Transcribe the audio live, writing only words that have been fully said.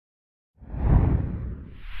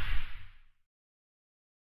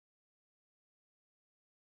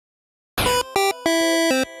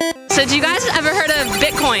So do you guys ever heard of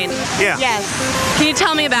Bitcoin? Yeah. Yes. Can you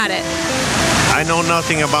tell me about it? I know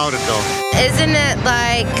nothing about it though. Isn't it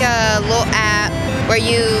like a little app where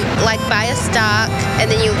you like buy a stock and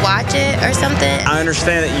then you watch it or something? I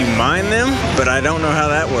understand that you mine them, but I don't know how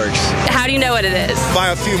that works. How do you know what it is? Buy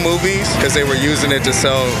a few movies because they were using it to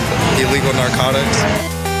sell illegal narcotics.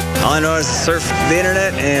 All I know is surf the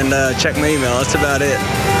internet and check my email. That's about it.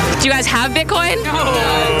 Do you guys have Bitcoin? No.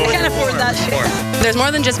 I can't afford that shit. There's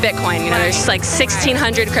more than just Bitcoin. You know, there's just like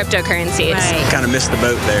 1,600 cryptocurrencies. Kind of missed the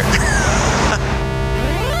boat there.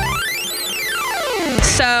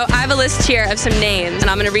 So I have a list here of some names,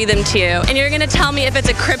 and I'm going to read them to you. And you're going to tell me if it's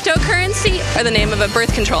a cryptocurrency or the name of a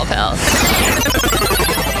birth control pill.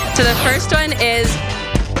 So the first one is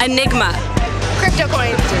Enigma. Crypto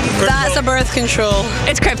coin. That's a birth control.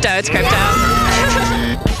 It's crypto. It's crypto.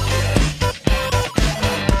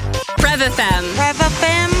 Revifem.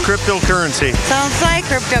 Revifem? Cryptocurrency. Sounds like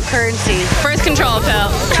cryptocurrency. Birth control pill.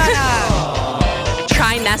 Shut up.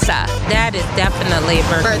 Trinessa. That is definitely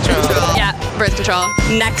birth control. Yeah, birth control.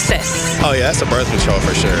 Nexus. Oh yeah, that's a birth control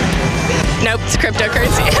for sure. Nope, it's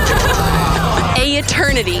cryptocurrency. A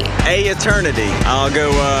eternity. A eternity. I'll go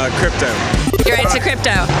crypto. You're right, it's a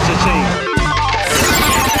crypto. Cha-ching.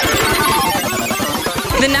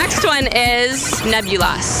 The next one is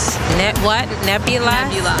Nebulas. What? Nebula?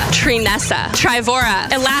 Trinessa. Trivora.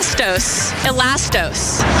 Elastos.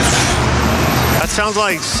 Elastos. That sounds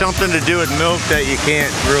like something to do with milk that you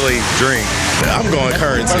can't really drink. I'm going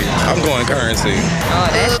currency. Oh,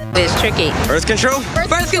 that is tricky. Birth control?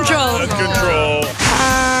 Birth control. Control.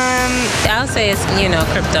 I'll say it's,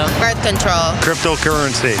 crypto. Birth control.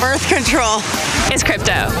 Cryptocurrency. Birth control. It's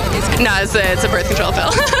crypto. No, it's a birth control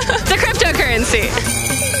pill. It's a cryptocurrency.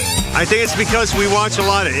 I think it's because we watch a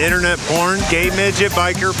lot of internet porn, gay midget,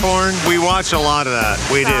 biker porn. We watch a lot of that.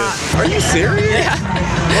 We do. Are you serious? Yeah.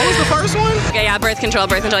 What was the first one? Okay, yeah, birth control,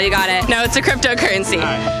 you got it. No, it's a cryptocurrency.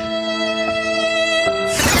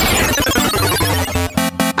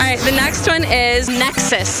 All right, the next one is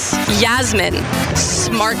Nexus. Yasmin.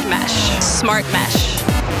 Smart Mesh.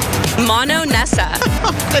 Mono Nessa.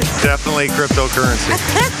 Definitely cryptocurrency.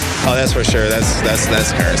 Oh, that's for sure. That's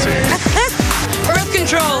currency. Birth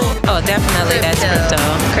control. Oh, definitely. That's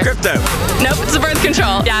crypto. Nope, it's a birth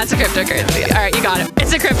control. Yeah, it's a cryptocurrency. All right, you got it.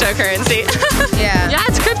 It's a cryptocurrency. Yeah. Yeah,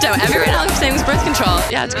 it's crypto. Everyone else saying it's birth control.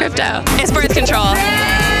 Yeah, it's crypto. It's birth control.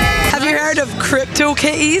 Have you heard of crypto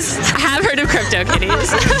kitties? I have heard of crypto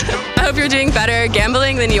kitties. I hope you're doing better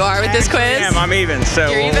gambling than you are with this quiz. I'm even, so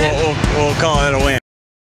You're even? We'll call it a win.